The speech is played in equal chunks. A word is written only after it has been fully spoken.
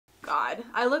God,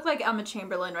 I look like Emma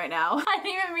Chamberlain right now. I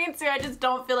didn't even mean to, I just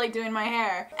don't feel like doing my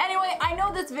hair. Anyway, I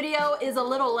know this video is a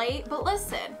little late, but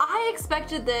listen, I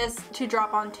expected this to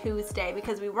drop on Tuesday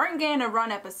because we weren't getting a run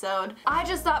episode. I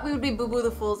just thought we would be boo-boo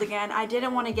the fools again. I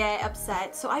didn't want to get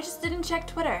upset, so I just didn't check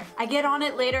Twitter. I get on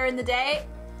it later in the day.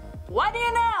 What do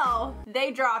you know?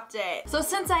 They dropped it. So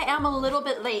since I am a little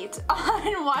bit late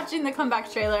on watching the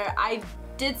comeback trailer, I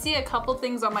did see a couple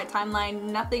things on my timeline,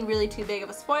 nothing really too big of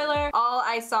a spoiler. All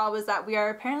I saw was that we are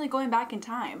apparently going back in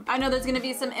time. I know there's gonna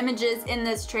be some images in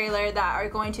this trailer that are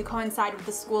going to coincide with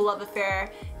the school love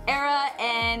affair era,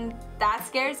 and that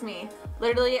scares me.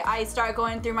 Literally, I start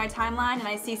going through my timeline and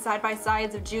I see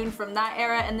side-by-sides of June from that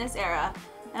era and this era.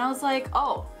 And I was like,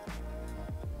 oh,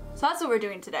 so that's what we're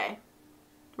doing today.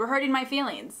 We're hurting my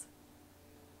feelings.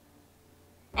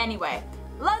 Anyway,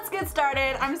 let's get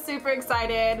started. I'm super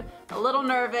excited, a little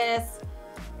nervous.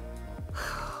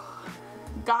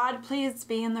 God, please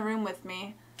be in the room with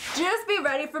me. Just be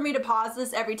ready for me to pause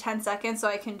this every 10 seconds so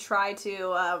I can try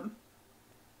to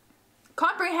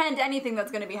comprehend anything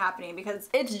that's gonna be happening, because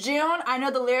it's June. I know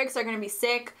the lyrics are gonna be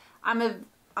sick. I'm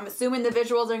assuming the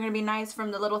visuals are gonna be nice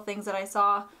from the little things that I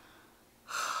saw.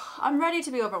 I'm ready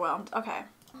to be overwhelmed. Okay.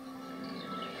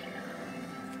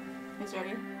 He's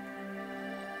ready.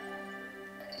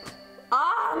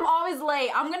 Ah, I'm always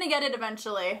late. I'm gonna get it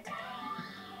eventually.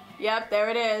 Yep, there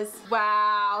it is.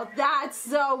 Wow, that's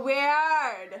so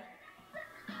weird.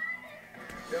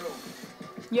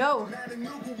 Yo.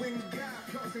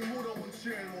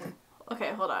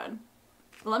 Okay, hold on.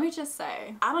 Let me just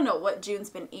say, I don't know what June's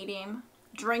been eating,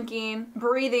 drinking,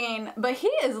 breathing, but he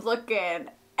is looking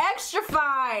extra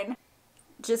fine.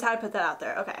 Just had to put that out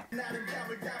there. Okay.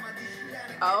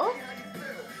 Oh?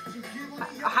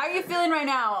 How are you feeling right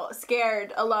now?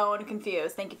 Scared, alone,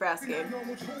 confused? Thank you for asking.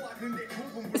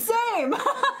 Same!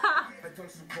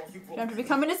 I'm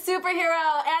becoming a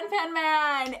superhero, Pen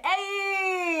Man!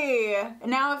 Hey!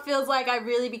 Now it feels like I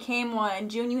really became one.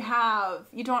 June, you have.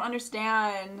 You don't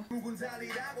understand. What was that?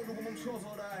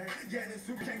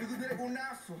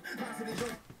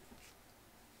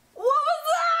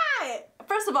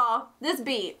 First of all, this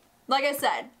beat, like I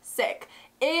said, sick.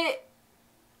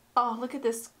 Oh, look at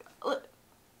this. Look.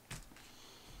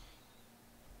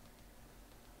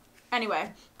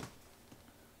 Anyway,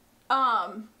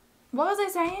 what was I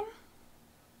saying?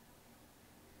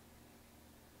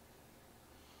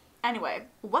 Anyway,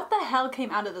 what the hell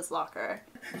came out of this locker?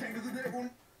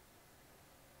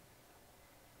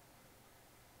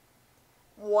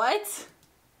 What?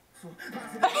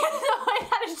 I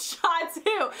had a shot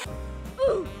too.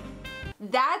 Ooh.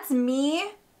 That's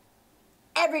me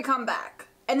every comeback.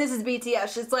 And this is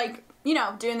BTS, just like, you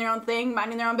know, doing their own thing,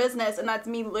 minding their own business, and that's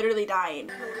me literally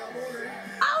dying.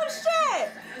 Oh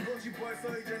shit!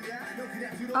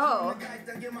 Oh.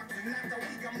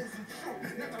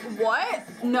 What?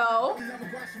 No.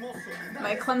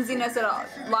 My clumsiness at all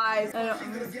lies. I'm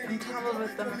troubled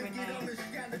with them every night.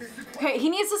 Okay, he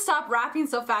needs to stop rapping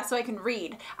so fast so I can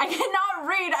read. I cannot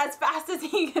read as fast as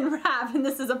he can rap, and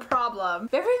this is a problem.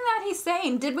 Everything that he's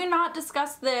saying, did we not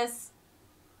discuss this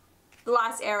the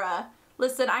last era?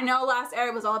 Listen, I know last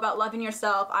era was all about loving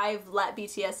yourself. I've let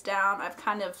BTS down. I've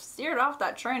kind of steered off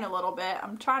that train a little bit.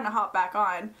 I'm trying to hop back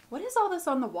on. What is all this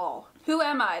on the wall? Who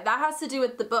am I? That has to do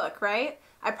with the book, right?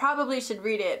 I probably should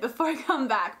read it before I come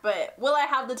back, but will I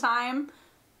have the time?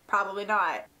 Probably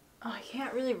not. Oh, I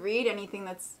can't really read anything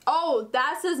that's... Oh,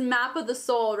 that says Map of the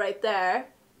Soul right there.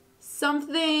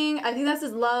 Something, I think that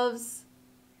says Love's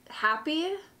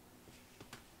Happy.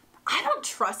 I don't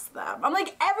trust them. I'm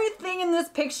like, everything in this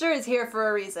picture is here for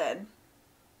a reason.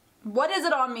 What does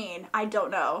it all mean? I don't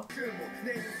know.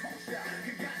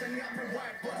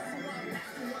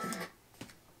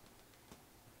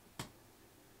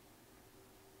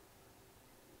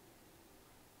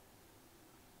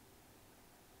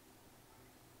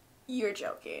 You're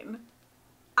joking.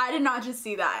 I did not just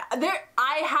see that.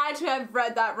 I had to have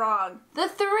read that wrong. The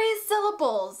 3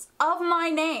 syllables of my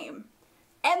name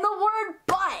and the word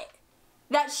but.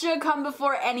 That should come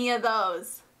before any of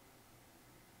those.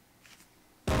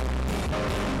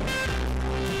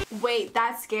 Wait,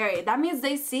 that's scary. That means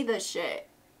they see this shit.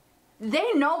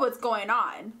 They know what's going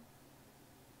on.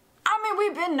 I mean,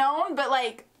 we've been known, but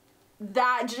like,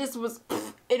 that just was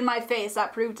in my face.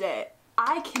 That proved it.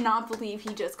 I cannot believe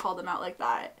he just called them out like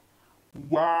that.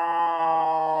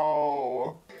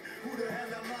 Wow.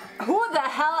 Who the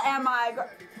hell am I?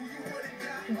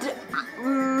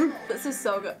 This is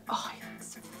so good. Oh, he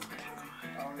looks so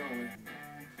fucking good.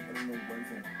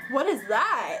 What is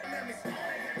that?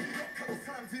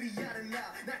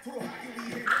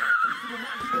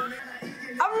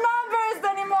 I'm not embarrassed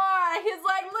anymore. He's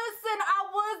like, listen, I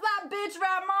was that bitch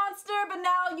rap monster, but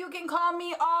now you can call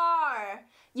me R.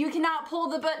 You cannot pull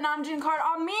the but Namjoon card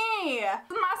on me.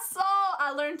 My soul,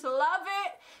 I learned to love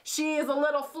it. She is a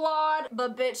little flawed,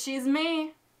 but bitch, she's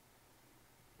me.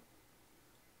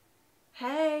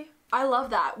 Hey. I love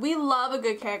that. We love a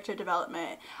good character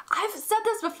development. I've said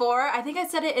this before. I think I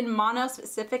said it in Mono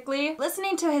specifically.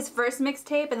 Listening to his first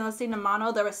mixtape and listening to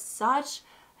Mono, there was such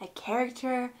a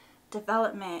character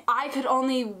development I could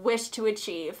only wish to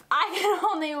achieve. I could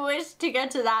only wish to get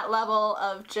to that level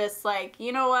of just like,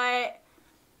 you know what?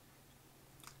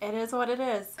 It is what it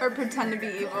is. Or pretend to be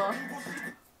evil.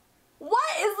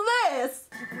 What is this?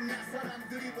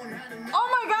 Oh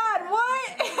my god, what?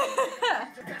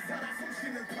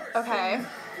 Okay.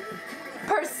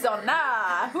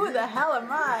 Persona. Who the hell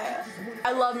am I?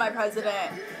 I love my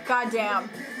president. Goddamn.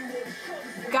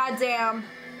 Goddamn.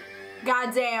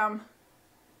 Goddamn.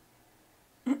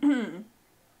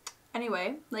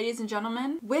 Anyway, ladies and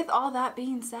gentlemen, with all that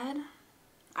being said,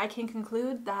 I can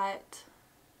conclude that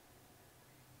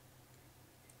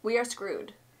we are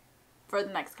screwed for the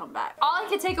next comeback. All I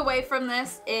can take away from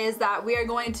this is that we are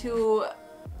going to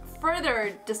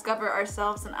further discover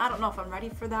ourselves, and I don't know if I'm ready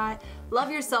for that. Love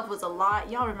Yourself was a lot.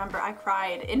 Y'all remember I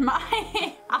cried in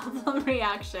my album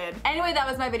reaction. Anyway, that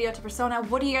was my video to Persona.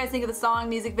 What do you guys think of the song,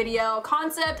 music video,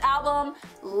 concept, album?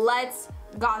 Let's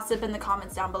gossip in the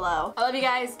comments down below. I love you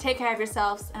guys. Take care of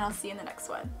yourselves, and I'll see you in the next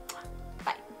one.